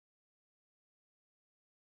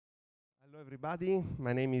Hello everybody,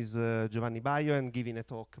 my name is Giovanni Bajo and giving a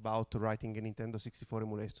talk about writing a Nintendo 64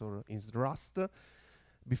 emulator in Rust.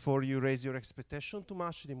 Before you raise your expectation too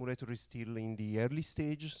much, the emulator is still in the early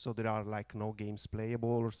stage, so there are like no games playable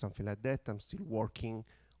or something like that. I'm still working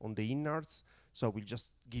on the innards, so I will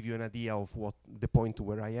just give you an idea of what the point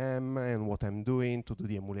where I am and what I'm doing to do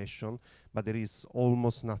the emulation, but there is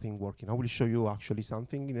almost nothing working. I will show you actually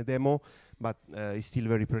something in a demo, but it's still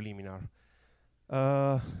very preliminary.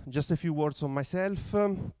 Just a few words on myself.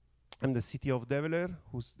 I'm the CTO of Develer,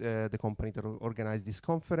 who's the company that organized this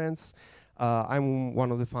conference. I'm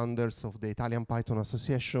one of the founders of the Italian Python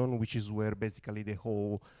Association, which is where basically the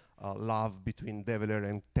whole love between Develer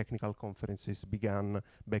and technical conferences began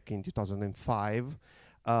back in 2005.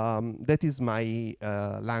 That is my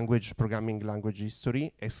programming language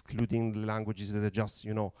history, excluding the languages that I just,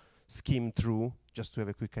 skimmed through, just to have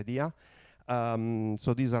a quick idea.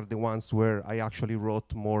 So these are the ones where I actually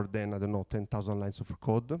wrote more than, 10,000 lines of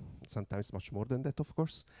code, sometimes much more than that, of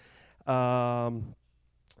course. I'm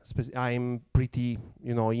pretty,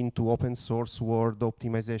 into open source world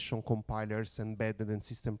optimization, compilers, embedded and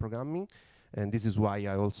system programming. And this is why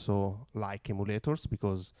I also like emulators,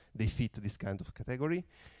 because they fit this kind of category.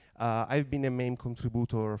 I've been a MAME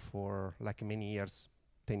contributor for like many years,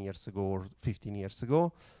 10 years ago or 15 years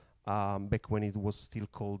ago. Back when it was still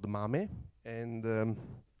called MAME, and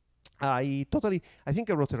I think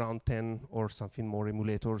I wrote around 10 or something more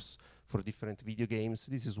emulators for different video games.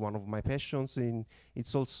 This is one of my passions, and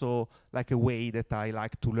it's also like a way that I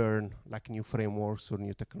like to learn like new frameworks or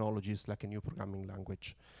new technologies, like a new programming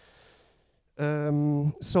language.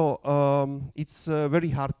 It's very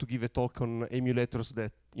hard to give a talk on emulators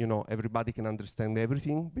that everybody can understand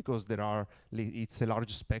everything, because it's a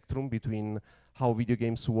large spectrum between how video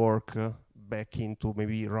games work back into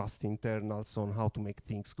maybe Rust internals on how to make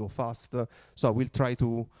things go fast. So I will try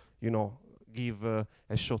to give a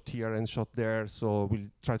shot here and shot there. So we'll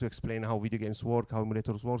try to explain how video games work, how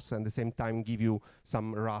emulators work, and at the same time give you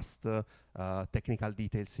some Rust technical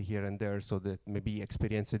details here and there, so that maybe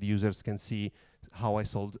experienced users can see how I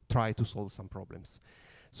try to solve some problems.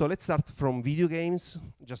 So let's start from video games.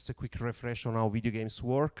 Just a quick refresh on how video games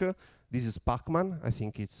work. This is Pac-Man. I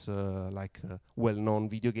think it's like a well-known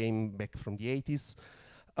video game back from the 80s.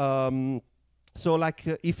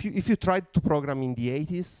 If you tried to program in the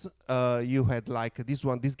 80s, you had like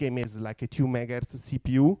this game has like a 2 megahertz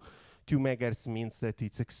CPU. 2 megahertz means that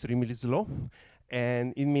it's extremely slow,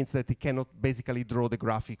 and it means that it cannot basically draw the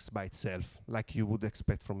graphics by itself, like you would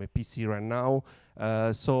expect from a PC right now.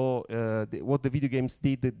 What the video games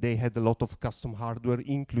did, they had a lot of custom hardware,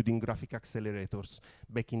 including graphic accelerators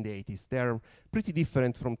back in the 80s. They're pretty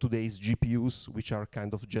different from today's GPUs, which are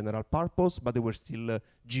kind of general purpose, but they were still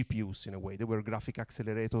GPUs in a way. They were graphic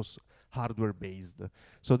accelerators, hardware-based.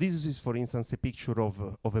 So this is, for instance, a picture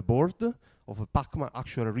of a board, of a Pac-Man,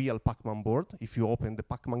 actual real Pac-Man board. If you open the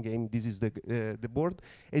Pac-Man game, this is the board.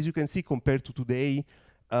 As you can see, compared to today,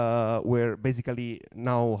 where basically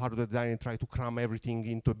now hardware designers try to cram everything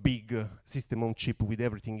into a big system on chip with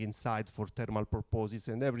everything inside for thermal purposes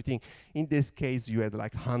and everything. In this case, you had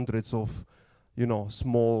like hundreds of,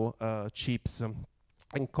 small chips and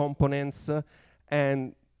components,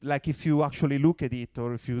 and like if you actually look at it,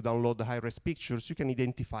 or if you download the high-res pictures, you can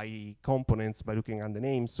identify components by looking at the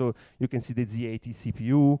names. So you can see the Z80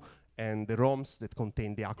 CPU and the ROMs that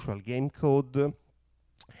contain the actual game code.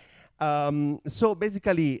 So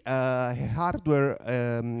basically, a hardware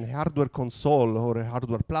console or a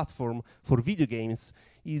hardware platform for video games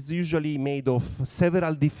is usually made of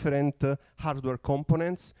several different hardware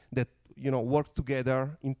components that work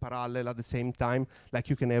together in parallel at the same time. Like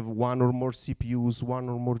you can have one or more CPUs, one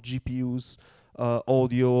or more GPUs,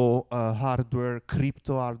 audio hardware,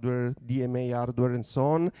 crypto hardware, DMA hardware, and so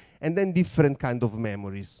on, and then different kind of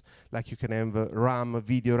memories. Like you can have RAM,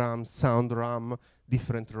 video RAM, sound RAM,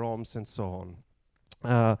 different ROMs, and so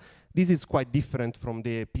on. This is quite different from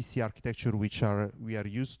the PC architecture we are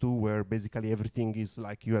used to, where basically everything is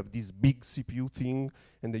like you have this big CPU thing,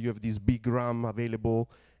 and then you have this big RAM available,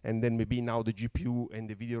 and then maybe now the GPU and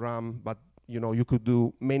the video RAM, but you could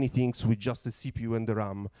do many things with just the CPU and the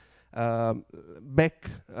RAM. Back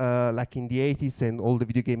like in the 80s and all the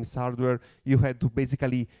video games hardware, you had to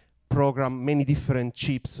basically program many different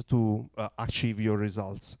chips to achieve your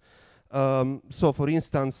results. So for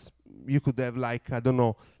instance, you could have like,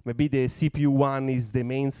 maybe the CPU one is the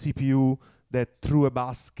main CPU that through a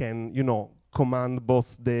bus can, command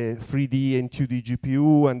both the 3D and 2D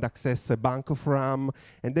GPU and access a bank of RAM.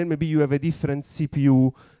 And then maybe you have a different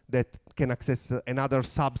CPU that can access another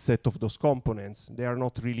subset of those components. They are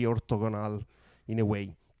not really orthogonal in a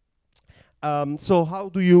way. So how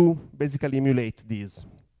do you basically emulate these?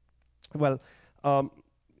 Well,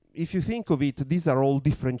 if you think of it, these are all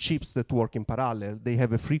different chips that work in parallel. They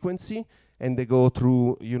have a frequency, and they go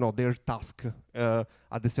through, their task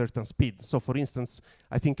at a certain speed. So for instance,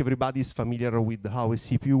 I think everybody is familiar with how a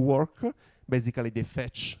CPU works. Basically, they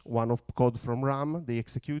fetch one of code from RAM, they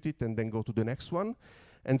execute it, and then go to the next one.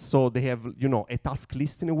 And so they have, a task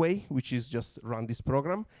list in a way, which is just run this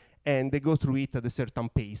program, and they go through it at a certain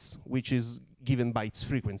pace, which is given by its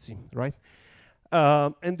frequency, right?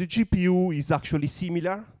 And the GPU is actually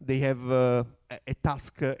similar. They have a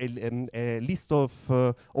task, a list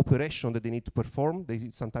of operations that they need to perform.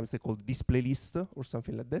 Sometimes they call display list or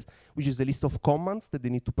something like that, which is a list of commands that they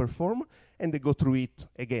need to perform, and they go through it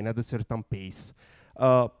again at a certain pace.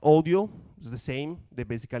 Audio is the same. They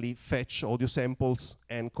basically fetch audio samples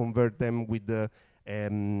and convert them with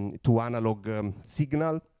to analog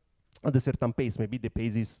signal at a certain pace. Maybe the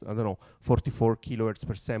pace is, I don't know, 44 kilohertz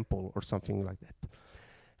per sample or something like that.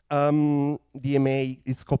 DMA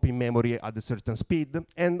is copying memory at a certain speed,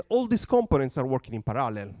 and all these components are working in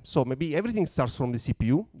parallel. So maybe everything starts from the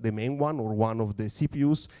CPU, the main one, or one of the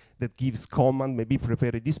CPUs that gives command, maybe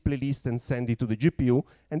prepare a display list and send it to the GPU,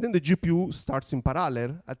 and then the GPU starts in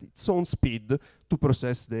parallel at its own speed to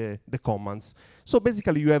process the commands. So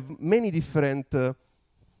basically you have many different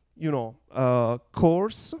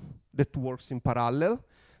cores that works in parallel.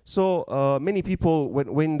 So many people,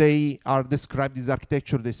 when they are described this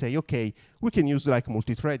architecture, they say, okay, we can use like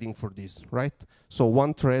multi-threading for this, right? So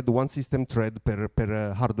one thread, one system thread per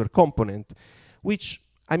hardware component, which,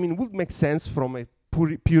 I mean, would make sense from a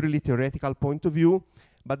purely theoretical point of view,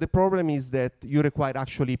 but the problem is that you require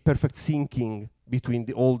actually perfect syncing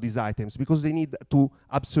between all these items, because they need to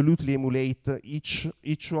absolutely emulate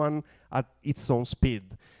each one at its own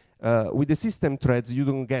speed. With the system threads, you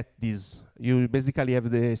don't get this. You basically have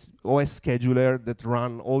the OS scheduler that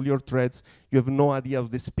run all your threads. You have no idea of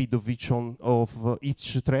the speed of each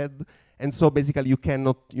thread, and so basically you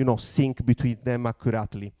cannot, sync between them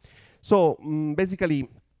accurately. So basically,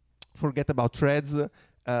 forget about threads.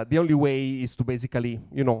 The only way is to basically,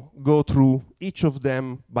 go through each of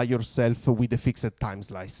them by yourself with a fixed time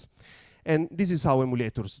slice, and this is how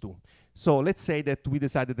emulators do. So let's say that we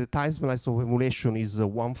decided the time slice of emulation is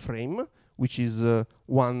 1 frame, which is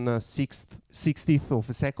 1/60th of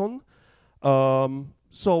a second.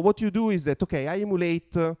 So what you do is that, okay, I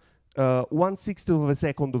emulate 1/60th of a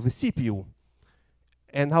second of a CPU.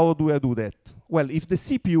 And how do I do that? Well, if the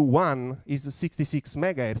CPU 1 is 66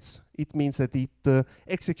 megahertz, it means that it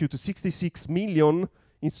executes 66 million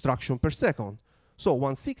instructions per second. So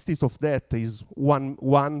 1/60th of that is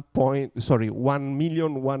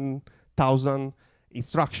 1,000,000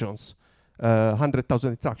 instructions,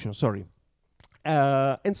 100,000 instructions, sorry.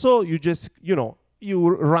 And so you just, you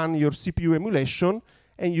run your CPU emulation,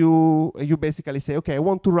 and you basically say, okay, I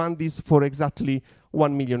want to run this for exactly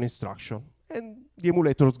 1 million instructions. And the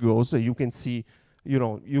emulator goes, you can see,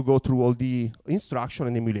 you go through all the instruction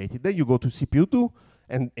and emulate it. Then you go to CPU 2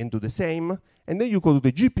 and do the same. And then you go to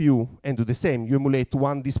the GPU and do the same. You emulate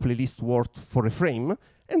one display list worth for a frame,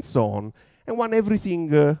 and so on. And when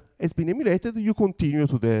everything has been emulated, you continue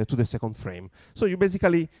to the second frame. So you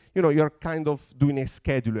basically, you're kind of doing a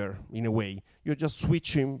scheduler in a way. You're just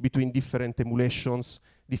switching between different emulations,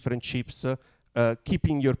 different chips,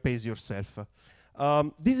 keeping your pace yourself.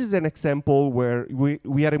 This is an example where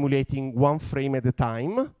we are emulating 1 frame at a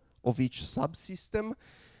time of each subsystem.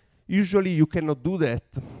 Usually you cannot do that.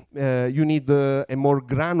 You need a more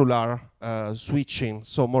granular switching,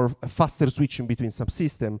 so faster switching between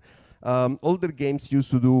subsystems. Older games used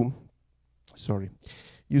to do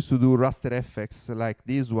raster effects like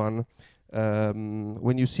this one.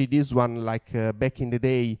 When you see this one, like back in the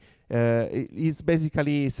day, it's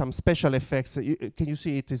basically some special effects. Can you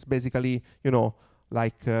see it? It's basically,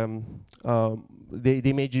 like the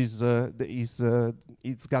image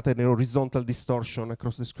it's got an horizontal distortion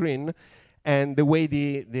across the screen. And the way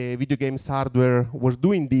the video games hardware were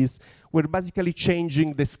doing this, were basically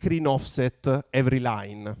changing the screen offset every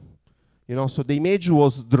line. So the image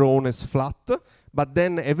was drawn as flat, but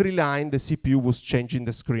then every line the CPU was changing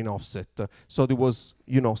the screen offset. So it was,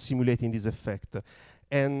 simulating this effect.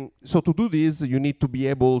 And so to do this, you need to be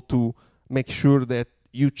able to make sure that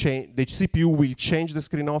the CPU will change the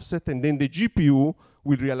screen offset, and then the GPU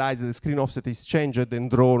will realize that the screen offset is changed and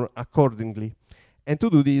drawn accordingly. And to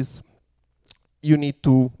do this, you need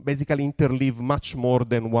to basically interleave much more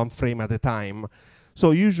than 1 frame at a time.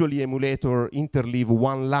 So usually emulator interleave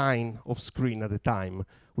 1 line of screen at a time,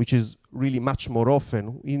 which is really much more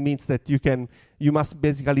often. It means that you must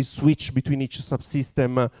basically switch between each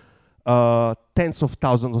subsystem tens of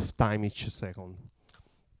thousands of times each second.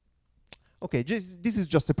 Okay, this is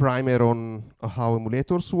just a primer on how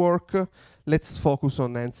emulators work. Let's focus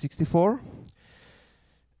on N64.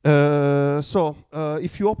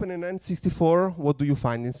 If you open an N64, what do you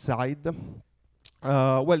find inside?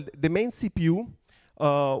 Well, the main CPU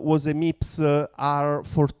was a MIPS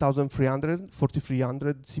R4300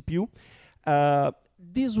 CPU.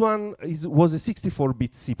 This one was a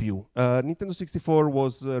 64-bit CPU. Nintendo 64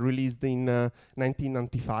 was released in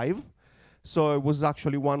 1995. So it was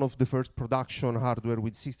actually one of the first production hardware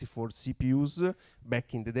with 64 CPUs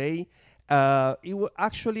back in the day.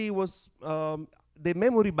 The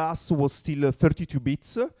memory bus was still 32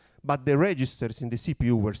 bits, but the registers in the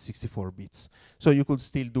CPU were 64 bits. So you could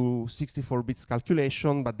still do 64 bits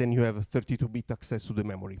calculation, but then you have 32-bit access to the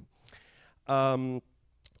memory.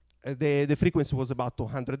 The frequency was about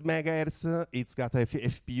 200 megahertz. It's got a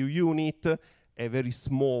FPU unit, a very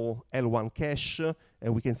small L1 cache,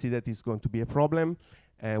 and we can see that it's going to be a problem.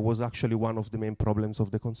 Was actually one of the main problems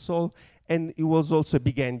of the console. And it was also a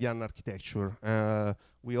big endian architecture.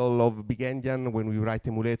 We all love big endian when we write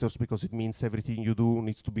emulators because it means everything you do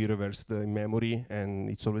needs to be reversed in memory,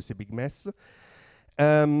 and it's always a big mess.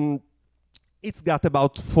 It's got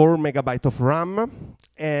about 4 megabytes of RAM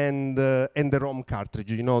and the ROM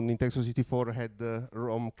cartridge. You know, Nintendo 64 had the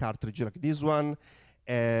ROM cartridge like this one,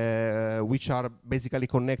 which are basically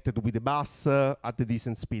connected with the bus at a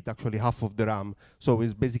decent speed, actually half of the RAM. So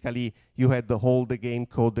it's basically, you had the whole the game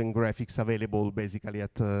code and graphics available basically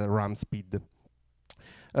at RAM speed.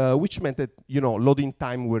 Which meant that, you know, loading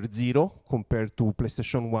time were 0 compared to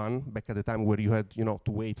PlayStation 1, back at the time where you had, you know,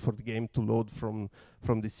 to wait for the game to load from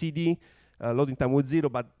the CD. Loading time was 0,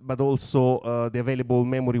 but also the available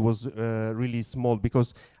memory was really small,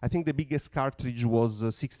 because I think the biggest cartridge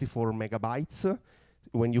was 64 megabytes.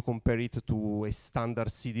 When you compare it to a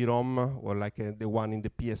standard CD-ROM, or like the one in the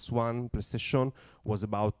PS1 PlayStation, was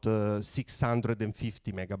about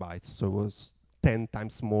 650 megabytes. So it was 10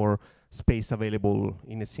 times more space available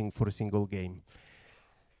in for a single game.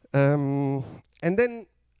 And then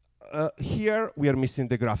here we are missing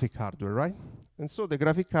the graphic hardware, right? And so the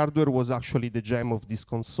graphic hardware was actually the gem of this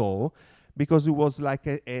console, because it was like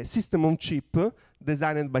a system on chip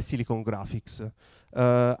designed by Silicon Graphics.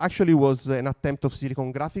 Actually was an attempt of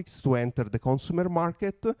Silicon Graphics to enter the consumer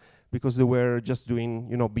market, because they were just doing,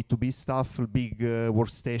 you know, B2B stuff, big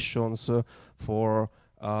workstations for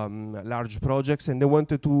large projects, and they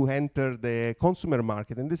wanted to enter the consumer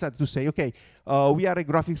market, and decided to say, okay, we are a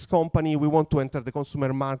graphics company, we want to enter the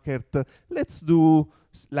consumer market, let's do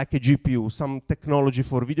like a GPU, some technology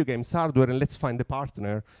for video games hardware, and let's find a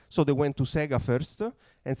partner. So they went to Sega first,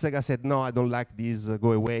 and Sega said, no, I don't like this,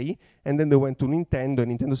 go away. And then they went to Nintendo,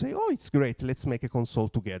 and Nintendo said, oh, it's great, let's make a console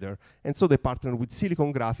together. And so they partnered with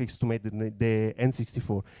Silicon Graphics to make the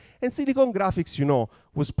N64. And Silicon Graphics, you know,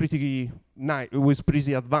 was pretty nice, it was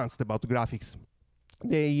pretty advanced about graphics.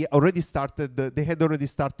 They had already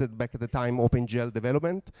started back at the time OpenGL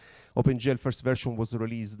development. OpenGL first version was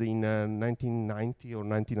released in 1990 or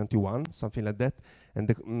 1991, something like that.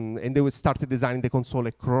 And they started designing the console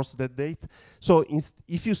across that date. So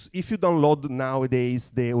if you download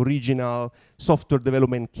nowadays the original software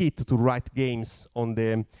development kit to write games on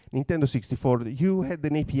the Nintendo 64, you had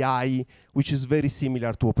an API which is very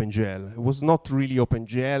similar to OpenGL. It was not really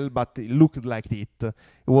OpenGL, but it looked like it. It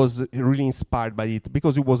was really inspired by it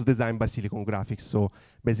because it was designed by Silicon Graphics. So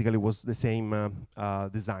basically it was the same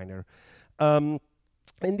designer. And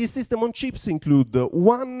this system on chips include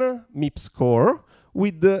one MIPS core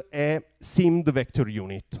with a SIMD vector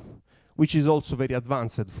unit, which is also very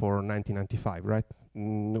advanced for 1995, right?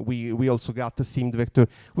 We also got a SIMD vector.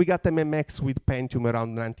 We got MMX with Pentium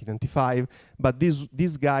around 1995, but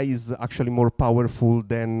this guy is actually more powerful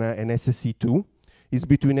than an SSE2. It's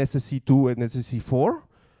between SSE2 and SSE4,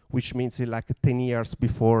 which means like 10 years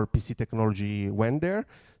before PC technology went there.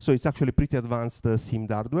 So it's actually pretty advanced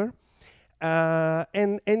SIMD hardware.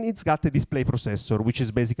 And it's got a display processor, which is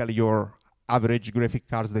basically your average graphic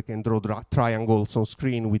cards that can draw triangles on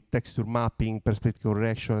screen with texture mapping, perspective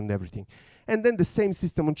correction, and everything. And then the same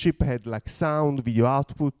system on chip had like sound, video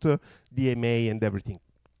output, DMA, and everything.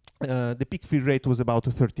 The peak fill rate was about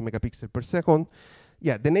 30 megapixels per second.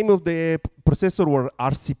 Yeah, the name of the processor were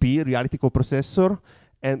RCP, Reality Coprocessor,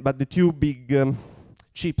 but the two big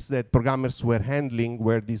chips that programmers were handling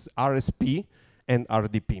were this RSP and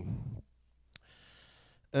RDP.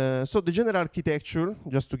 So the general architecture,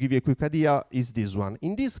 just to give you a quick idea, is this one.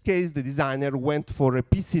 In this case, the designer went for a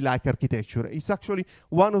PC-like architecture. It's actually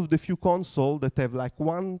one of the few consoles that have like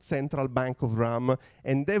one central bank of RAM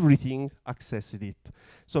and everything accessed it.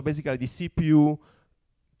 So basically the CPU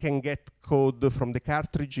can get code from the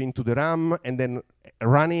cartridge into the RAM and then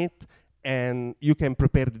run it, and you can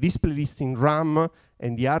prepare the display list in RAM,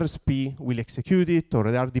 and the RSP will execute it,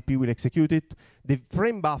 or the RDP will execute it. The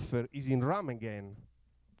frame buffer is in RAM again.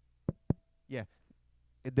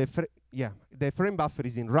 Yeah, the frame buffer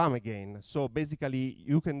is in RAM again. So basically,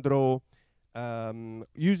 you can draw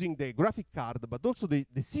using the graphic card, but also the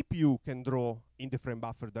CPU can draw in the frame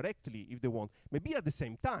buffer directly if they want. Maybe at the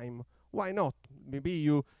same time, why not? Maybe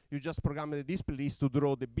you just program the display list to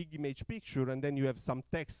draw the big image picture, and then you have some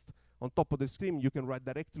text on top of the screen. You can write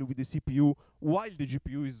directly with the CPU while the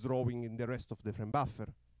GPU is drawing in the rest of the frame buffer.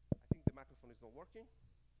 I think the microphone is not working.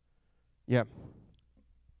 Yeah.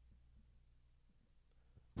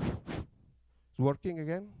 It's working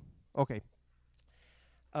again? Okay.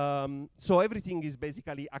 So everything is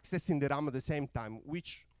basically accessing the RAM at the same time,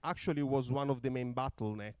 which actually was one of the main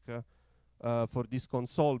bottlenecks for this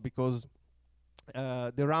console, because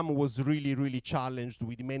the RAM was really, really challenged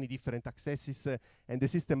with many different accesses, and the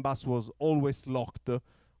system bus was always locked,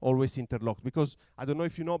 always interlocked. Because I don't know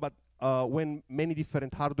if you know, but when many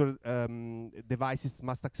different hardware devices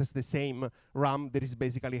must access the same RAM, there is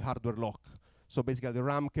basically hardware lock. So basically, the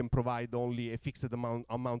RAM can provide only a fixed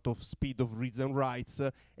amount of speed of reads and writes,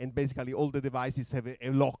 and basically all the devices have a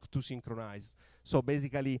lock to synchronize. So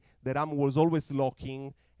basically, the RAM was always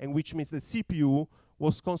locking, and which means the CPU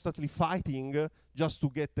was constantly fighting just to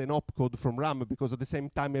get an opcode from RAM, because at the same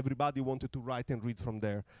time, everybody wanted to write and read from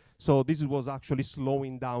there. So this was actually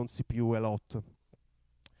slowing down CPU a lot.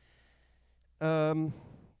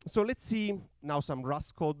 So let's see now some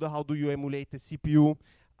Rust code. How do you emulate a CPU?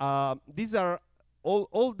 These are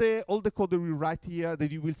all the code that we write here,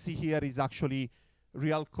 that you will see here, is actually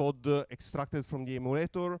real code extracted from the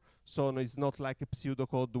emulator. So it's not like a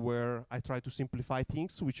pseudocode where I try to simplify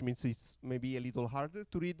things, which means it's maybe a little harder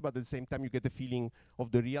to read, but at the same time you get the feeling of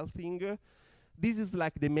the real thing. This is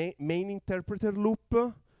like the main interpreter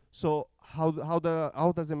loop. So how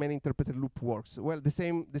does the main interpreter loop works? Well, the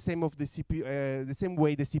same of the CPU, the same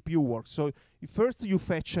way the CPU works. So first you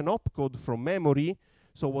fetch an opcode from memory.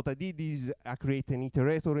 So what I did is I create an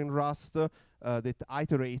iterator in Rust that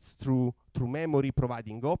iterates through memory,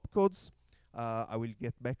 providing opcodes. I will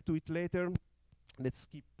get back to it later. Let's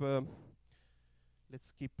skip 2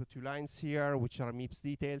 lines here, which are MIPS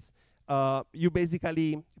details. You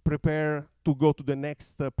basically prepare to go to the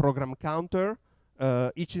next program counter.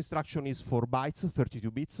 Each instruction is 4 bytes,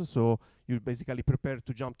 32 bits. So you basically prepare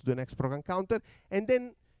to jump to the next program counter, and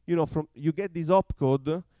then you get this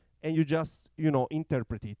opcode, and you just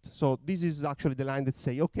interpret it. So this is actually the line that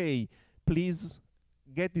say, okay, please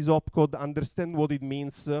get this opcode, understand what it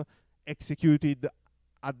means, execute it,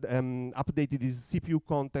 updated this CPU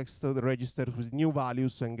context, the registers with new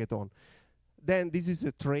values, and get on. Then this is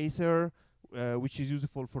a tracer, which is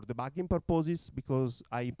useful for debugging purposes, because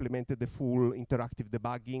I implemented the full interactive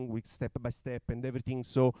debugging with step by step and everything.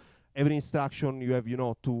 So every instruction you have,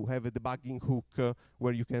 to have a debugging hook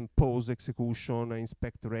where you can pause execution,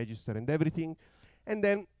 inspect the register and everything. And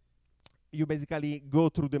then you basically go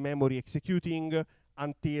through the memory executing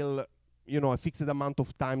until a fixed amount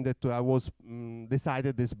of time that I was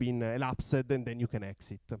decided has been elapsed, and then you can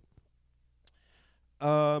exit.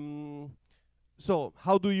 So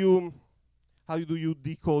how do you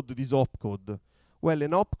decode this opcode? Well,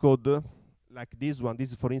 an opcode like this one,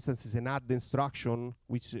 this for instance is an add instruction,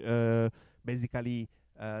 which basically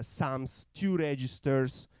sums 2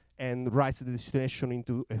 registers and writes the destination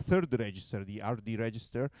into a 3rd register, the RD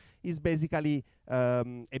register, is basically a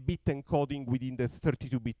bit encoding within the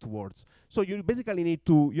 32-bit words. So you basically need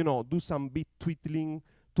to do some bit twiddling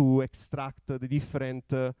to extract the different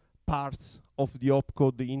parts of the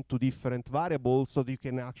opcode into different variables, so that you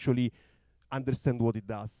can actually understand what it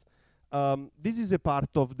does. This is a part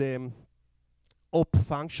of the op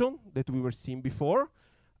function that we were seeing before,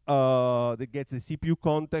 that gets the CPU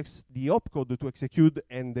context, the opcode to execute,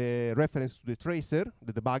 and the reference to the tracer,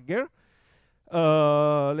 the debugger.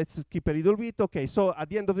 Let's skip a little bit. Okay, so at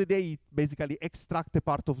the end of the day, it basically extract a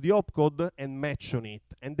part of the opcode and match on it.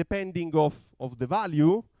 And depending of the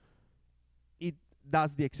value, it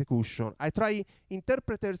does the execution.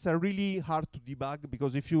 Interpreters are really hard to debug,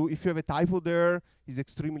 because if you have a typo there, it's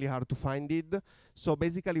extremely hard to find it. So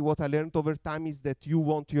basically what I learned over time is that you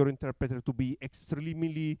want your interpreter to be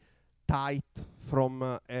extremely tight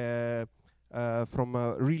from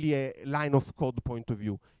really a line of code point of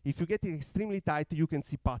view. If you get it extremely tight, you can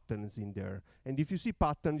see patterns in there. And if you see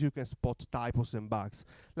patterns, you can spot typos and bugs.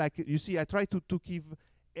 Like you see, I try to give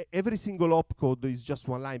every single opcode is just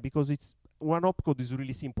 1 line, because one opcode is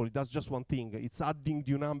really simple. It does just one thing. It's adding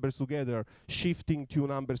two numbers together, shifting two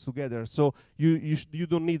numbers together. So you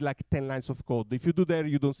don't need like 10 lines of code. If you do that,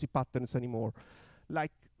 you don't see patterns anymore.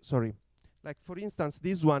 Like for instance,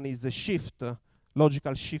 this one is a shift,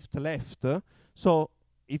 logical shift left. So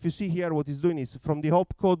if you see here, what it's doing is from the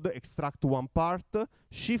opcode extract one part,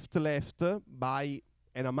 shift left by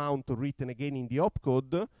an amount written again in the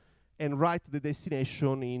opcode, and write the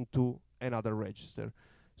destination into another register.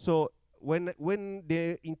 So when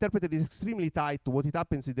the interpreter is extremely tight, what it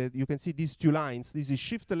happens is that you can see these two lines. This is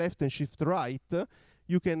shift left and shift right.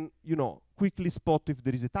 You can, quickly spot if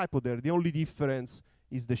there is a typo there. The only difference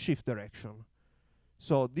is the shift direction.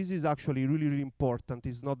 So this is actually really, really important.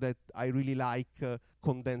 It's not that I really like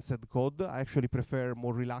condensed code. I actually prefer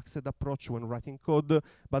more relaxed approach when writing code.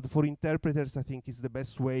 But for interpreters, I think it's the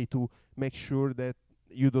best way to make sure that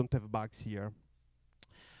you don't have bugs here.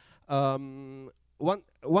 One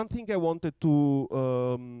thing I wanted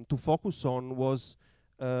to focus on was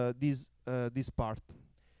this part.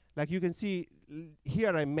 Like you can see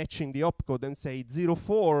here, I'm matching the opcode and say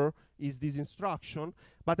 04 is this instruction,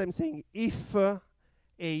 but I'm saying if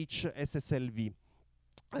H SSLV.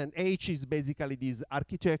 And H is basically this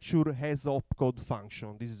architecture has opcode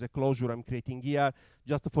function. This is a closure I'm creating here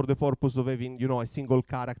just for the purpose of having, a single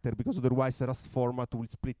character, because otherwise a Rust format will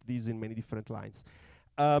split this in many different lines.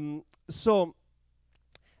 What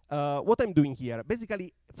I'm doing here,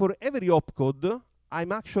 basically for every opcode,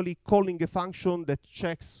 I'm actually calling a function that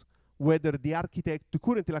checks whether the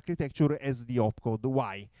current architecture has the opcode.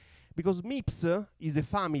 Why? Because MIPS is a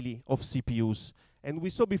family of CPUs. And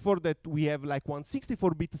we saw before that we have like one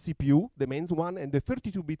 64-bit CPU, the main one, and the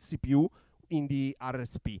 32-bit CPU in the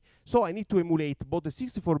RSP. So I need to emulate both the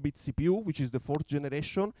 64-bit CPU, which is the 4th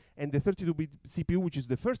generation, and the 32-bit CPU, which is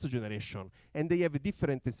the 1st generation. And they have a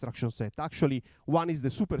different instruction set. Actually, one is the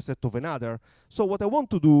superset of another. So what I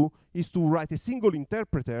want to do is to write a single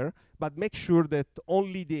interpreter, but make sure that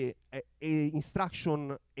only the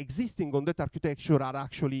instruction existing on that architecture are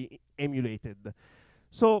actually emulated.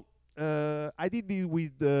 So I did it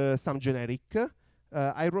with some generic.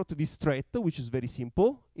 I wrote this trait, which is very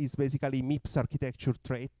simple. It's basically MIPS architecture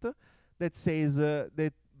trait that says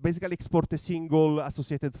that basically export a single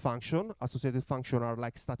associated function. Associated function are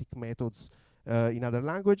like static methods in other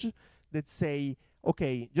language that say,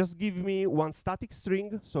 okay, just give me one static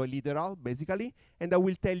string, so a literal, basically, and I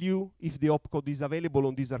will tell you if the opcode is available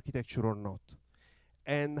on this architecture or not.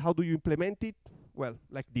 And how do you implement it? Well,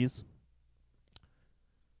 like this.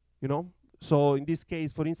 So in this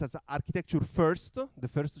case, for instance, architecture first, the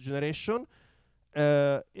 1st generation,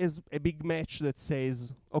 is a big match that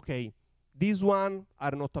says, okay, these one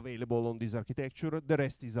are not available on this architecture, the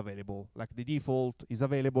rest is available. Like the default is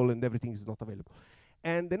available and everything is not available.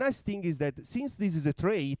 And the nice thing is that since this is a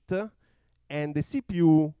trait, and the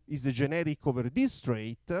CPU is a generic over this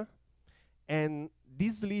trait, and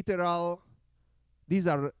these are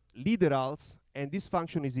literals, and this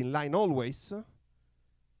function is in line always.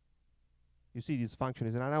 You see this function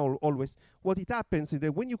is in line always. What it happens is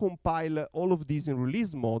that when you compile all of these in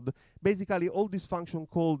release mode, basically all these function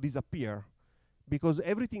calls disappear because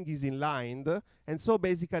everything is inlined, and so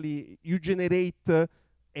basically you generate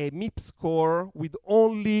a MIPS core with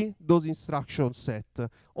only those instruction set,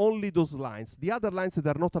 only those lines. The other lines that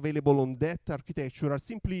are not available on that architecture are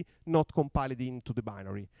simply not compiled into the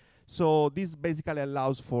binary. So this basically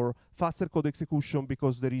allows for faster code execution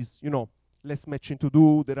because there is, less matching to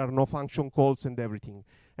do, there are no function calls and everything.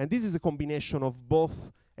 And this is a combination of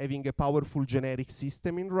both having a powerful generic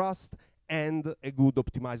system in Rust and a good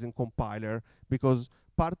optimizing compiler, because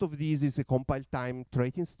part of this is a compile time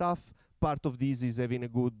traiting stuff, part of this is having a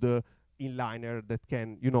good inliner that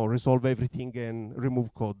can, resolve everything and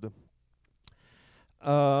remove code.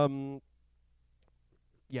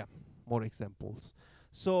 Yeah, more examples.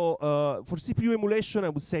 So for CPU emulation, I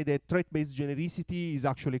would say that trait-based genericity is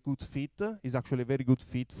actually a good fit, is actually a very good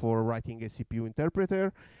fit for writing a CPU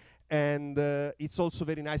interpreter. And it's also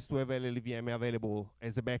very nice to have LLVM available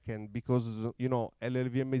as a backend because,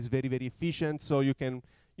 LLVM is very, very efficient. So you can,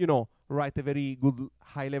 write a very good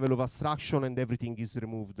high level of abstraction and everything is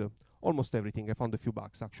removed. Almost everything. I found a few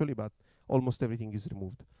bugs actually, but almost everything is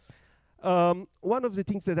removed. One of the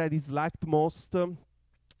things that I disliked most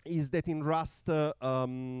is that in Rust,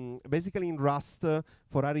 basically in Rust,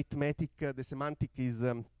 for arithmetic, the semantic is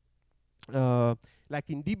like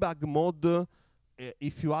in debug mode,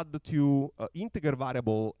 if you add to integer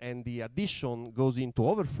variable and the addition goes into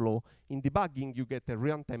overflow, in debugging you get a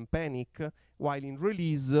runtime panic, while in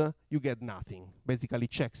release you get nothing. Basically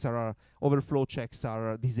overflow checks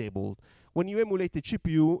are disabled. when you emulate a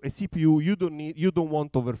CPU, you don't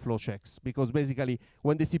want overflow checks, because basically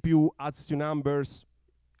when the CPU adds two numbers,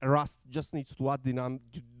 Rust just needs to add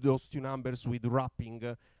those two numbers with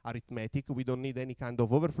wrapping arithmetic. We don't need any kind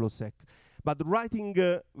of overflow check. But writing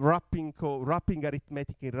wrapping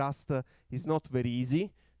arithmetic in Rust is not very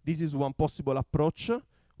easy. This is one possible approach,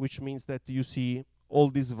 which means that you see all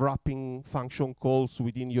these wrapping function calls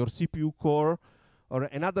within your CPU core. Or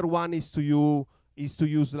another one is to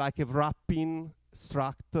use like a wrapping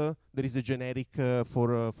struct. There is a generic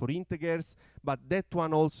for integers, but that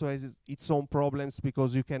one also has its own problems,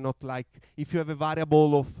 because you cannot, like, if you have a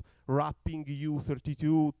variable of wrapping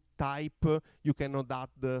U32 type, you cannot add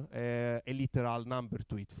a literal number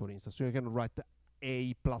to it, for instance. So you can write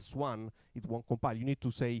a plus 1, it won't compile. You need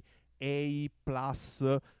to say a plus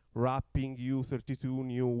wrapping U32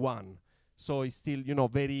 new 1. So it's still, you know,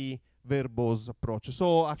 very verbose approach.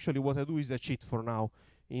 So actually what I do is a cheat for now.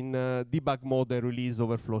 In debug mode, I release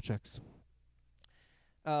overflow checks.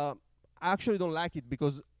 I actually don't like it,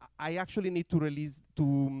 because I actually need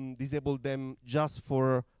to disable them just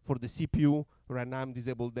for the CPU. Right now I'm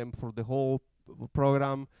disabling them for the whole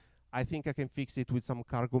program. I think I can fix it with some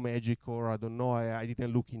cargo magic, or I don't know, I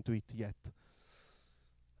didn't look into it yet.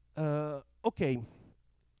 Okay,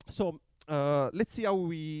 so let's see how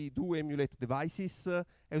we do emulate devices.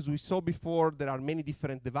 As we saw before, there are many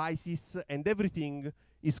different devices, and everything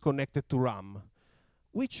is connected to RAM,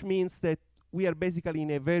 which means that we are basically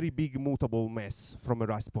in a very big mutable mess from a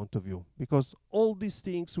Rust point of view, because all these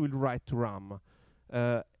things will write to RAM.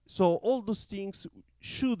 So all those things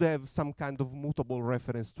should have some kind of mutable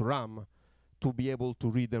reference to RAM to be able to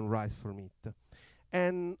read and write from it.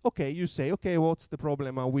 And okay, you say, okay, what's the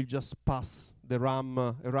problem? I will just pass the RAM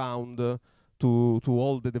around to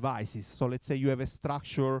all the devices. So let's say you have a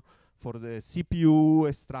structure for the CPU,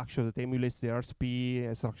 a structure that emulates the RSP,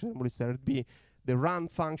 a structure that emulates the RSP. The run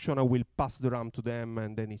function, I will pass the RAM to them,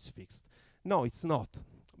 and then it's fixed. No, it's not,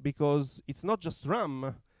 because it's not just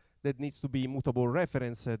RAM that needs to be mutable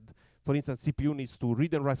referenced. For instance, CPU needs to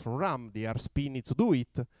read and write from RAM, the RSP needs to do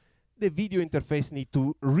it, the video interface needs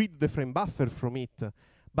to read the frame buffer from it,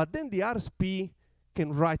 but then the RSP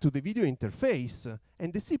can write to the video interface,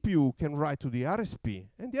 and the CPU can write to the RSP,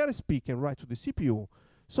 and the RSP can write to the CPU.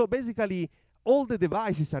 So basically, all the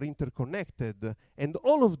devices are interconnected, and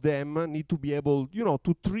all of them need to be able, you know,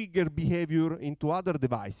 to trigger behavior into other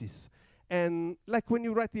devices. And like when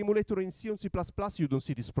you write the emulator in C on C++, you don't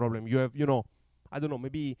see this problem. You have, you know, I don't know,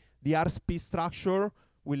 maybe the RSP structure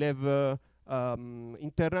will have,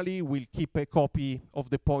 internally, will keep a copy of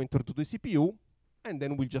the pointer to the CPU, and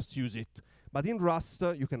then we'll just use it. But in Rust,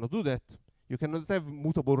 you cannot do that. You cannot have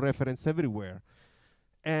mutable reference everywhere.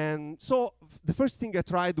 And so the first thing I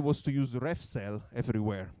tried was to use ref cell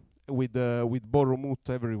everywhere, with borrow mut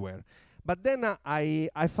everywhere. But then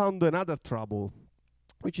I found another trouble,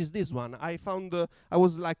 which is this one. I found, I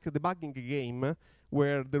was like debugging a game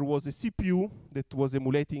where there was a CPU that was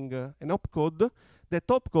emulating an opcode. That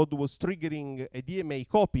opcode was triggering a DMA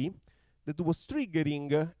copy that was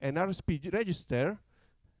triggering an RSP register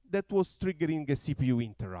that was triggering a CPU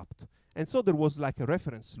interrupt. And so there was like a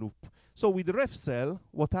reference loop. So with ref cell,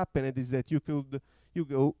 what happened is that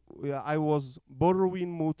I was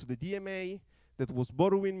borrowing mut the DMA, that was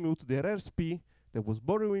borrowing mut the RSP, that was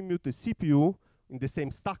borrowing mut the CPU in the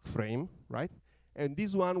same stack frame, right? And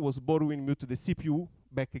this one was borrowing mut the CPU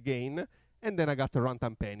back again, and then I got a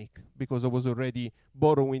runtime panic because I was already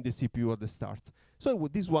borrowing the CPU at the start. So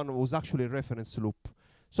this one was actually a reference loop.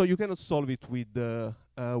 So you cannot solve it with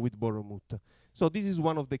borrow mut. So this is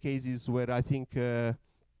one of the cases where I think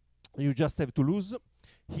you just have to lose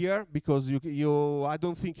here, because I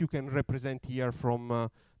don't think you can represent here from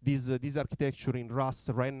this architecture in Rust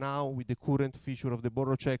right now with the current feature of the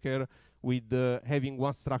borrow checker, with having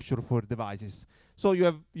one structure for devices. So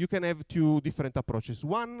you can have two different approaches.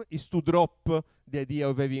 One is to drop the idea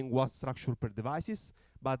of having one structure per devices,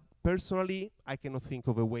 but personally, I cannot think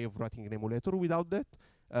of a way of writing an emulator without that.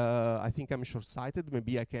 I think I'm short-sighted.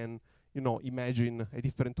 Maybe I can, you know, imagine a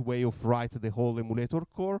different way of write the whole emulator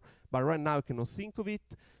core, but right now I cannot think of it.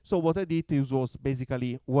 So what I did was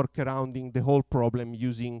basically work around the whole problem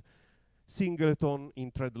using singleton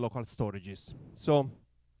in thread local storages. So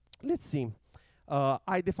let's see.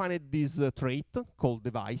 I defined this trait called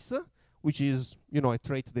device, which is, you know, a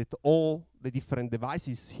trait that all the different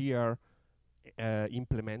devices here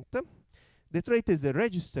implement. The trait is a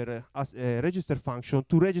register function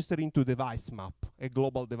to register into device map, a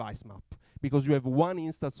global device map, because you have one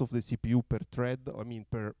instance of the CPU per thread, I mean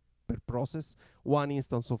per process, one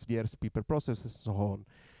instance of the RSP per process, and so on.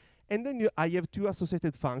 And then I have two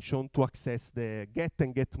associated functions to access the get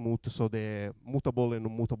and get mut, so the mutable and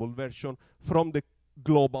immutable version from the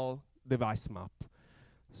global device map.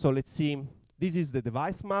 So let's see, this is the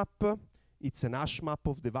device map. It's an hash map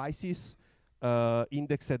of devices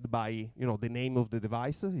indexed by, the name of the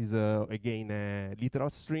device is again a literal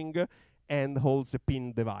string and holds a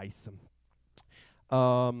pin device.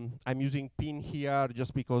 I'm using pin here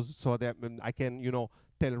just because so that I can,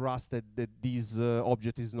 tell Rust that this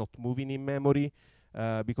object is not moving in memory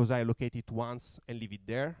because I allocate it once and leave it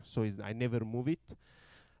there, so I never move it.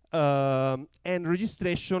 And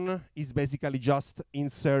registration is basically just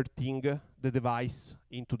inserting the device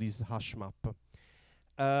into this hash map.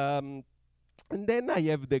 And then I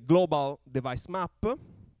have the global device map,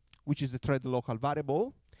 which is a thread local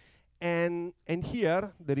variable. And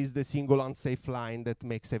here there is the single unsafe line that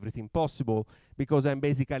makes everything possible, because I'm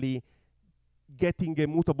basically getting a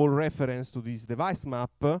mutable reference to this device map,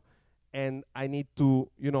 and I need to,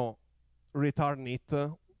 return it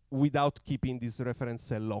without keeping this reference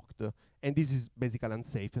cell locked. And this is basically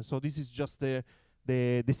unsafe. And so this is just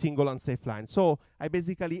the single unsafe line. So I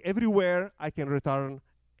basically, everywhere I can return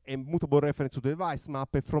a mutable reference to the device map,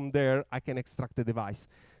 and from there I can extract the device.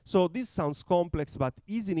 So this sounds complex, but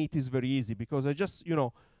using it is very easy, because I just,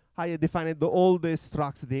 I defined all the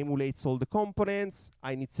structs that emulates all the components.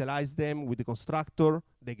 I initialize them with the constructor.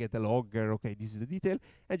 They get a logger. Okay, this is the detail.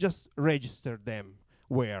 And just register them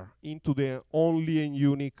where? Into the only and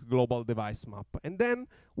unique global device map. And then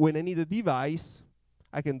when I need a device,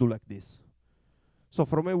 I can do like this. So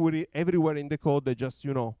from everywhere in the code, I just,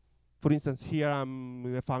 for instance, here I'm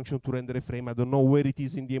in a function to render a frame. I don't know where it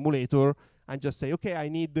is in the emulator. And just say, okay, I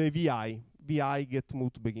need the VI get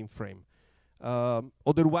mut begin frame.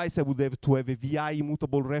 Otherwise, I would have to have a VI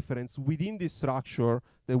immutable reference within this structure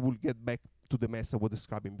that will get back to the mess I was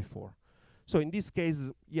describing before. So in this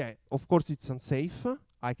case, yeah, of course it's unsafe.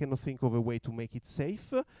 I cannot think of a way to make it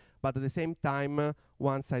safe. But at the same time,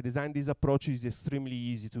 once I design this approach, it's extremely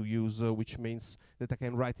easy to use, which means that I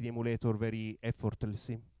can write the emulator very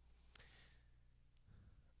effortlessly.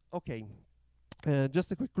 Okay,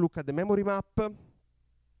 just a quick look at the memory map.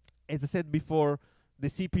 As I said before, the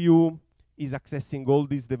CPU is accessing all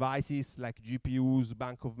these devices like GPUs,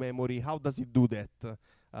 bank of memory. How does it do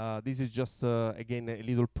that? This is just, again, a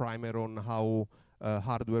little primer on how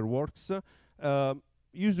hardware works.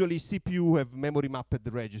 Usually CPU have memory mapped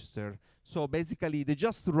register. So basically, they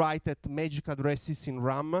just write at magic addresses in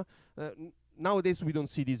RAM. Nowadays, we don't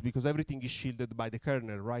see this because everything is shielded by the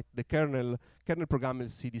kernel, right? The kernel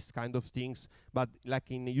programmers see these kind of things, but like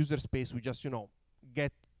in user space, we just,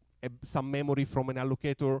 get some memory from an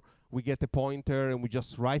allocator, we get a pointer, and we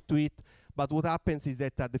just write to it. But what happens is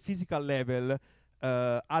that at the physical level,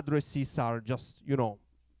 addresses are just,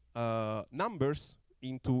 numbers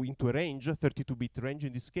into a range, 32-bit range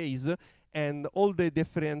in this case, and all the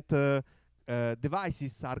different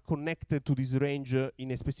devices are connected to this range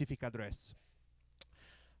in a specific address.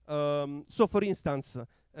 So for instance,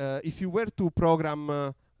 if you were to program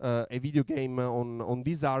a video game on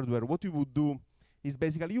this hardware, what you would do is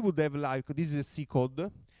basically you would have, like, this is a C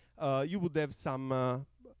code, you would have some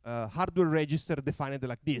hardware register defined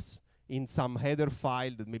like this in some header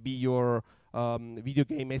file that maybe your video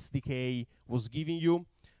game SDK was giving you.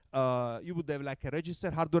 You would have like a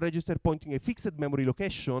register, hardware register pointing a fixed memory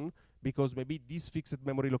location, because maybe this fixed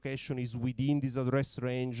memory location is within this address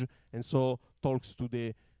range and so talks to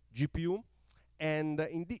the GPU. And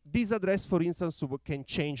in this address, for instance, can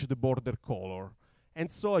change the border color. And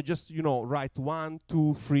so I just, write 1,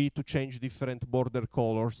 2, 3 to change different border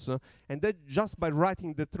colors. And that just by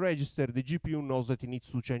writing that register, the GPU knows that it needs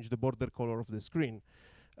to change the border color of the screen.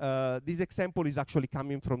 This example is actually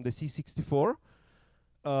coming from the C64,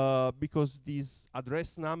 because this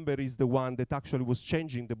address number is the one that actually was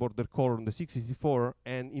changing the border color on the C64.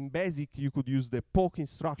 And in BASIC, you could use the poke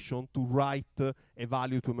instruction to write a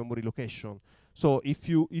value to a memory location. So if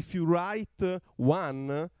you write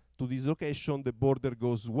 1 to this location, the border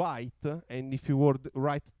goes white, and if you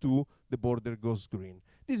write 2, the border goes green.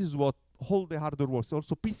 This is what all the hardware works.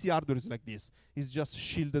 Also, PC hardware is like this. It's just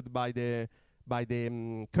shielded by the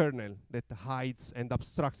kernel that hides and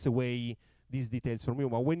abstracts away these details from you.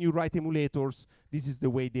 But when you write emulators, this is the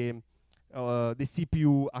way the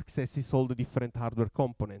CPU accesses all the different hardware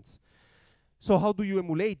components. So how do you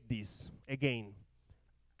emulate this? Again,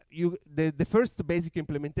 the first basic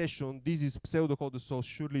implementation, this is pseudocode, so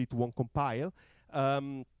surely it won't compile.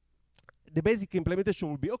 The basic implementation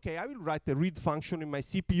will be, okay, I will write a read function in my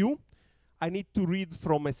CPU. I need to read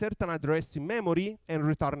from a certain address in memory and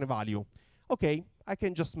return a value. Okay, I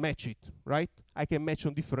can just match it, right? I can match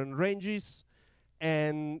on different ranges,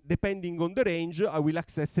 and depending on the range, I will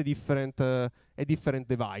access a different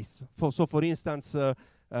device. So for instance,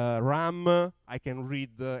 RAM, I can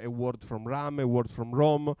read a word from RAM, a word from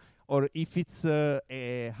ROM, or if it's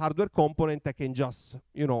a hardware component, I can just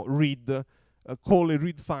read, call a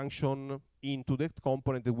read function into that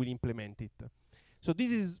component that will implement it. So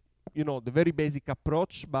this is the very basic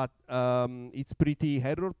approach, but it's pretty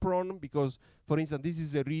error prone because, for instance, this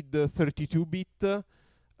is a read 32-bit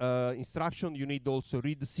instruction. You need also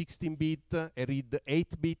read 16-bit, a read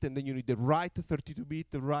 8-bit, and then you need the write 32-bit,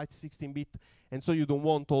 the write 16-bit, and so you don't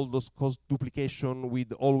want all those cost duplication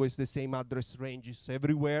with always the same address ranges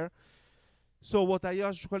everywhere. So what I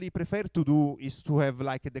usually prefer to do is to have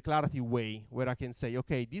like a declarative way where I can say,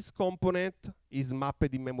 okay, this component is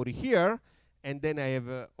mapped in memory here, and then I have,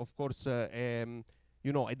 of course, a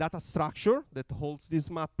data structure that holds this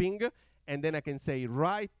mapping, and then I can say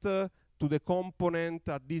write to the component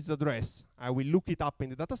at this address. I will look it up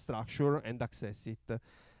in the data structure and access it.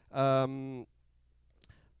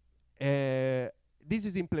 This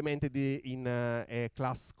is implemented in a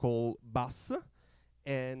class called bus,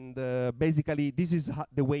 and basically this is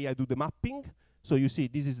the way I do the mapping. So you see,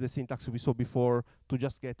 this is the syntax we saw before to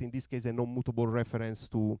just get, in this case, a non-mutable reference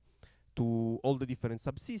to all the different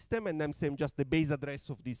subsystems, and I'm saying just the base address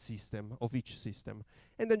of this system, of each system,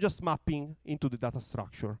 and then just mapping into the data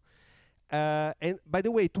structure. And by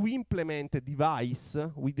the way, to implement a device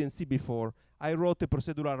we didn't see before, I wrote a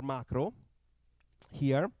procedural macro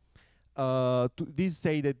here. This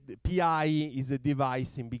say that PI is a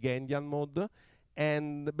device in big endian mode,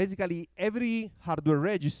 and basically every hardware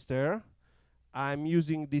register, I'm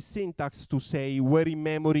using this syntax to say where in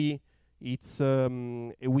memory it's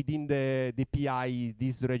within the PI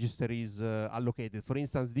this register is allocated. For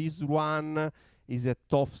instance, this one is at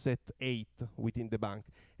offset 8 within the bank.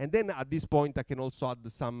 And then at this point, I can also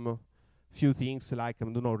add some few things like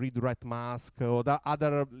read-write mask or the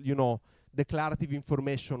other declarative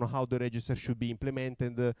information on how the register should be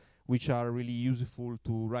implemented, which are really useful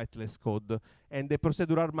to write less code. And the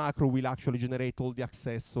procedural macro will actually generate all the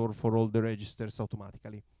accessor for all the registers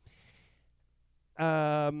automatically.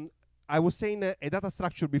 I was saying a data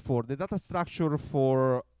structure before. The data structure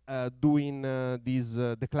for doing this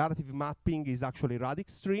declarative mapping is actually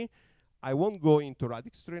radix tree. I won't go into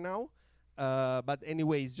radix tree now, but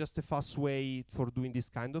anyway, it's just a fast way for doing this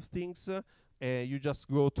kind of things. You just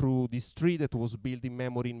go through this tree that was built in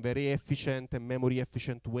memory in very efficient and memory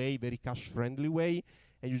efficient way, very cache friendly way,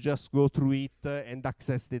 and you just go through it and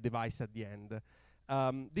access the device at the end.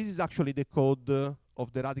 This is actually the code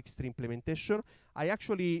of the radix tree implementation. I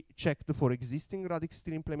actually checked for existing radix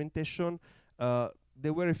tree implementation.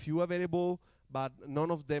 There were a few available, but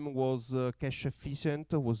none of them was cache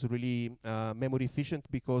efficient, was really memory efficient,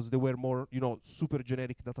 because they were more, super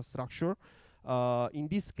generic data structure. In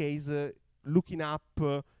this case, looking up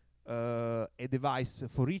a device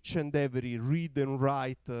for each and every read and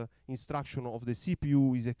write instruction of the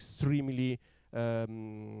CPU is extremely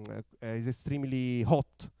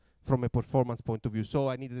hot from a performance point of view. So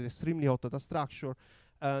I needed extremely hot data structure.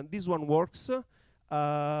 This one works.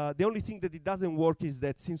 The only thing that it doesn't work is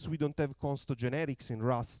that since we don't have const generics in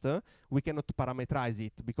Rust, we cannot parameterize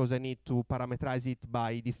it, because I need to parameterize it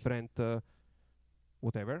by different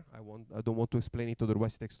whatever. I don't want to explain it,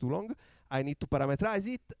 otherwise it takes too long. I need to parameterize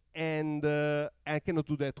it, and I cannot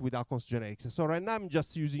do that without const generics. So right now I'm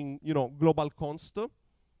just using global const.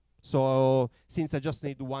 So since I just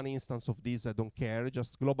need one instance of this, I don't care,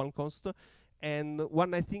 just global const. And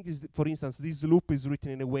one I think is, for instance, this loop is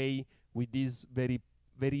written in a way with this very,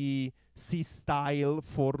 very C-style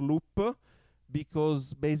for loop,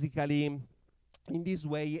 because basically in this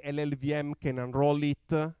way LLVM can unroll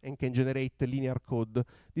it and can generate linear code.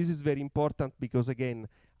 This is very important because, again,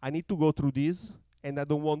 I need to go through this, and I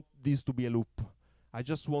don't want this to be a loop. I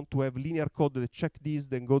just want to have linear code that check this,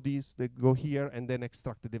 then go here, and then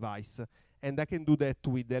extract the device. And I can do that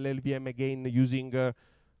with LLVM again using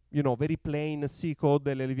very plain C code.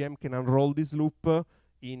 LLVM can unroll this loop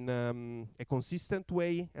in a consistent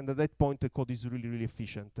way, and at that point the code is really, really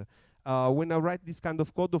efficient. When I write this kind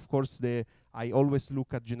of code, of course, I always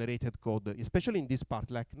look at generated code, especially in this part,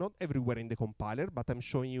 like not everywhere in the compiler, but I'm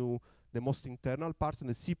showing you the most internal parts, and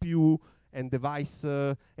the CPU and device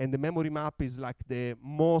and the memory map is like the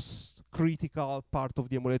most critical part of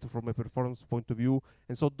the emulator from a performance point of view.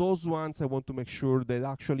 And so those ones I want to make sure that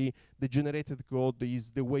actually the generated code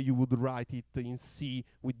is the way you would write it in C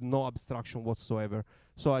with no abstraction whatsoever.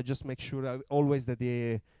 So I just make sure always that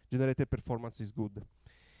the generated performance is good.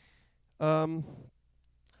 How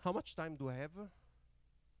much time do I have?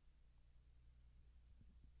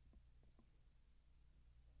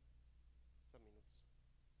 Some minutes.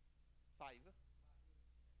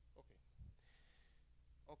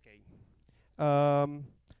 Okay.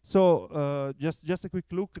 Just a quick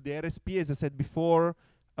look. The RSP, as I said before,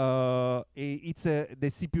 it's the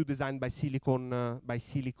CPU designed by Silicon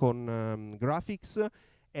Graphics,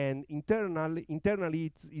 and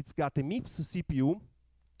internally it's got a MIPS CPU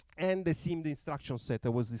and the SIMD instruction set I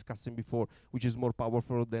was discussing before, which is more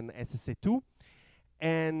powerful than SSA2.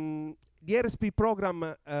 And the RSP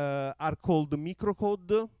program are called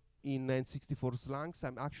microcode in N64 slangs.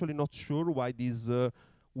 I'm actually not sure why this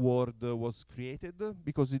word was created,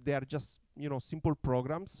 because they are just, you know, simple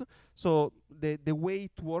programs. So the way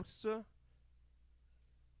it works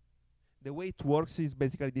is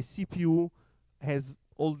basically the CPU has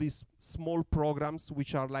all these small programs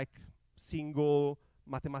which are like single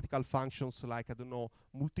mathematical functions, like, I don't know,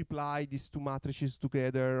 multiply these two matrices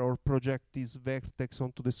together or project this vertex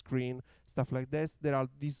onto the screen, stuff like this. There are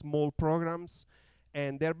these small programs,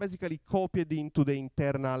 and they're basically copied into the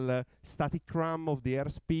internal static RAM of the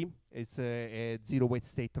RSP. It's a zero-weight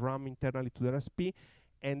state RAM internally to the RSP.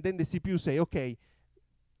 And then the CPU say, okay,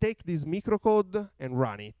 take this microcode and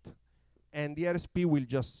run it. And the RSP will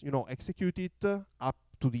just, you know, execute it up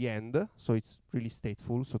to the end. So it's really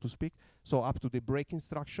stateful, so to speak. So up to the break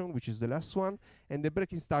instruction, which is the last one. And the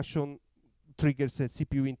break instruction triggers a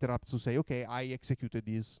CPU interrupt to say, okay, I executed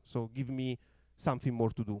this, so give me something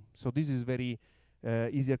more to do. So this is very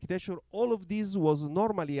easy architecture. All of this was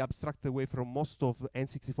normally abstracted away from most of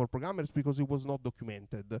N64 programmers because it was not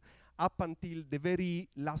documented. Up until the very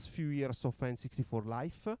last few years of N64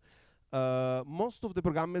 life, most of the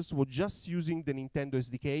programmers were just using the Nintendo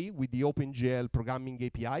SDK with the OpenGL programming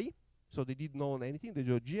API. So they didn't know anything. They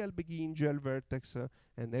just GL begin, GL vertex,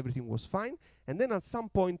 and everything was fine. And then at some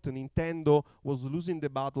point, Nintendo was losing the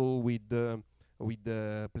battle with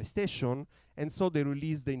PlayStation, and so they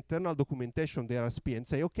released the internal documentation, the RSP, and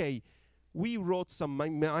say, okay, we wrote some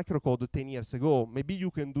microcode 10 years ago. Maybe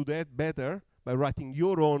you can do that better by writing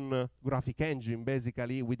your own graphic engine,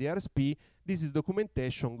 basically, with the RSP. This is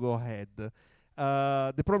documentation, go ahead.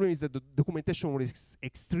 The problem is that the documentation was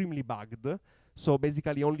extremely bugged. So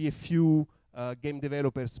basically only a few game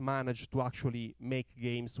developers managed to actually make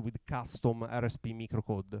games with custom RSP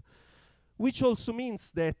microcode. Which also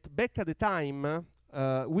means that back at the time,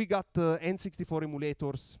 we got N64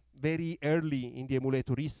 emulators very early in the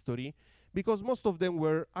emulator history, because most of them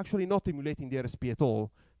were actually not emulating the RSP at all.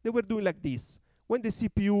 They were doing like this. When the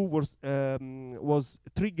CPU was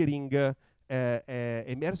triggering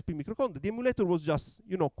an RSP microcode, the emulator was just,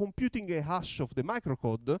 you know, computing a hash of the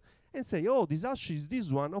microcode and say, oh, this hash is this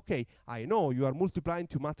one. Okay, I know you are multiplying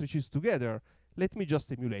two matrices together. Let me just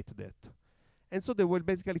emulate that. And so they were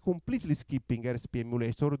basically completely skipping RSP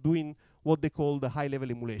emulator, doing what they call the high-level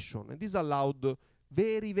emulation. And this allowed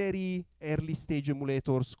very, very early stage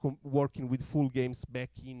emulators working with full games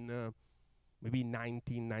back in maybe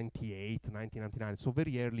 1998, 1999, so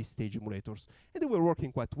very early stage emulators. And they were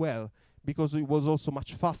working quite well, because it was also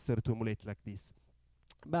much faster to emulate like this.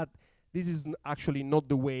 But this is actually not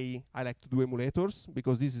the way I like to do emulators,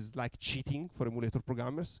 because this is like cheating for emulator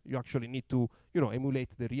programmers. You actually need to, you know,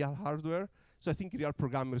 emulate the real hardware. So I think real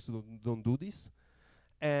programmers don't do this.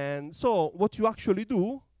 And so what you actually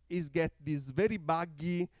do is get this very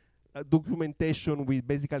buggy documentation with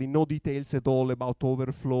basically no details at all about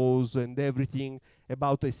overflows and everything,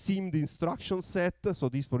 about a SIMD instruction set. So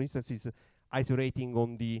this, for instance, is iterating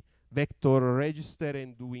on the vector register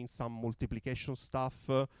and doing some multiplication stuff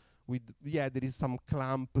with, yeah, there is some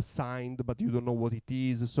clamp signed, but you don't know what it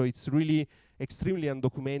is. So it's really extremely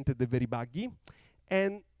undocumented and very buggy.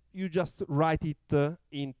 And you just write it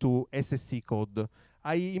into SSC code.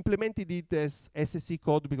 I implemented it as SSC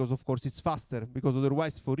code because, of course, it's faster, because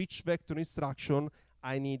otherwise for each vector instruction,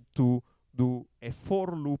 I need to do a for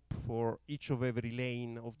loop for each of every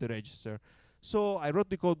lane of the register. So I wrote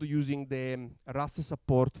the code using the Rust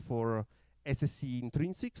support for SSC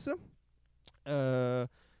intrinsics.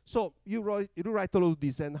 So you write all of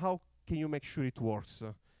this, and how can you make sure it works?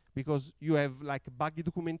 Because you have like buggy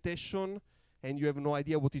documentation, and you have no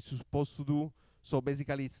idea what it's supposed to do. So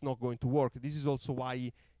basically, it's not going to work. This is also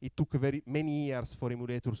why it took very many years for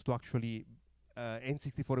emulators to actually,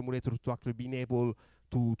 N64 emulators to actually be able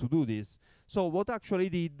to do this. So what I actually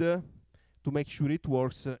did to make sure it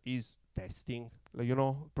works is testing. Like, you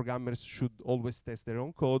know, programmers should always test their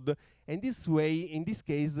own code. And this way, in this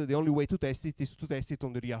case, the only way to test it is to test it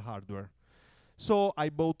on the real hardware. So I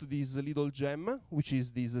bought this little gem, which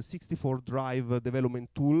is this 64-drive development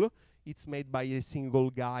tool. It's made by a single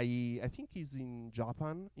guy, I think he's in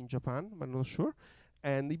Japan, but I'm not sure.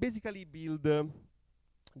 And he basically built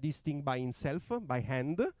this thing by himself, by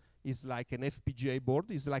hand. It's like an FPGA board.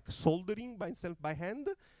 It's like soldering by himself by hand.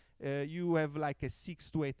 you have like a 6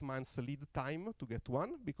 to 8 months lead time to get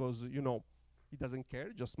one, because you know it doesn't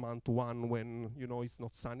care, just mount one when you know it's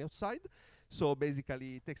not sunny outside. So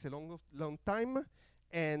basically it takes a long time,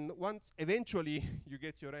 and once eventually you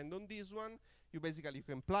get your hand on this one, you basically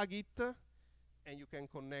can plug it and you can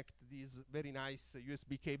connect this very nice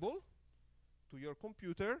USB cable to your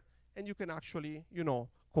computer, and you can actually, you know,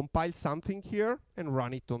 compile something here and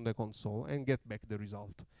run it on the console and get back the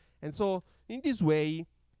result. And so in this way,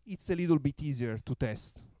 it's a little bit easier to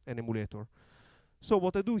test an emulator. So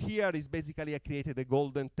what I do here is basically I created a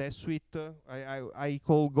golden test suite. I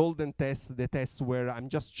call golden test the test where I'm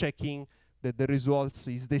just checking that the results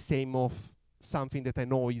is the same of something that I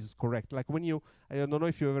know is correct. Like when you, I don't know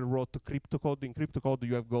if you ever wrote crypto code. In crypto code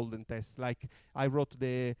you have golden tests. Like I wrote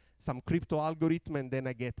some crypto algorithm, and then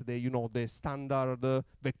I get the standard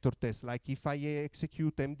vector test. Like if I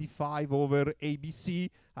execute MD5 over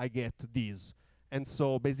ABC, I get this. And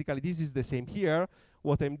so basically this is the same here.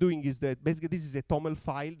 What I'm doing is that basically this is a TOML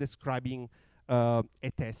file describing a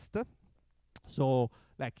test. So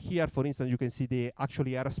like here, for instance, you can see the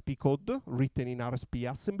actually RSP code written in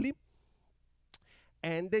RSP assembly.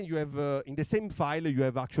 And then you have, in the same file, you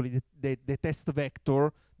have actually the test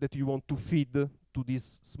vector that you want to feed to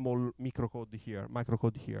this small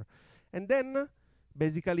microcode here. And then,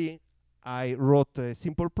 basically, I wrote a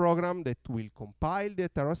simple program that will compile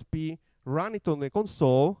that RSP, run it on the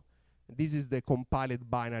console. This is the compiled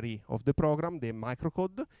binary of the program, the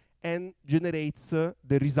microcode, and generates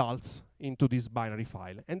the results into this binary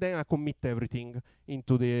file. And then I commit everything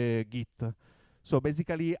into the Git. So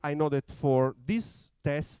basically, I know that for this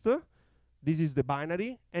test, this is the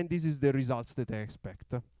binary, and this is the results that I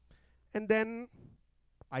expect. And then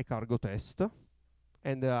I cargo test,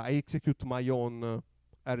 and I execute my own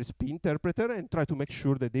RSP interpreter and try to make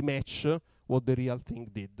sure that they match what the real thing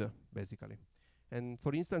did, basically. And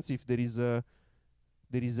for instance, if there is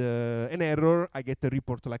an error, I get a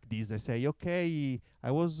report like this. I say, okay, I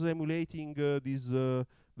was emulating this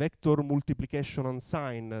vector multiplication on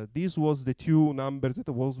sign. This was the two numbers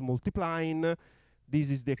that was multiplying. This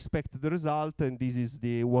is the expected result, and this is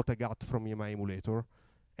what I got from my emulator.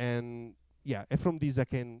 And yeah, and from this I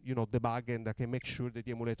can debug, and I can make sure that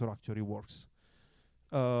the emulator actually works.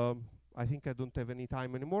 I think I don't have any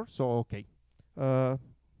time anymore, so okay.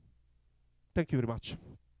 Thank you very much.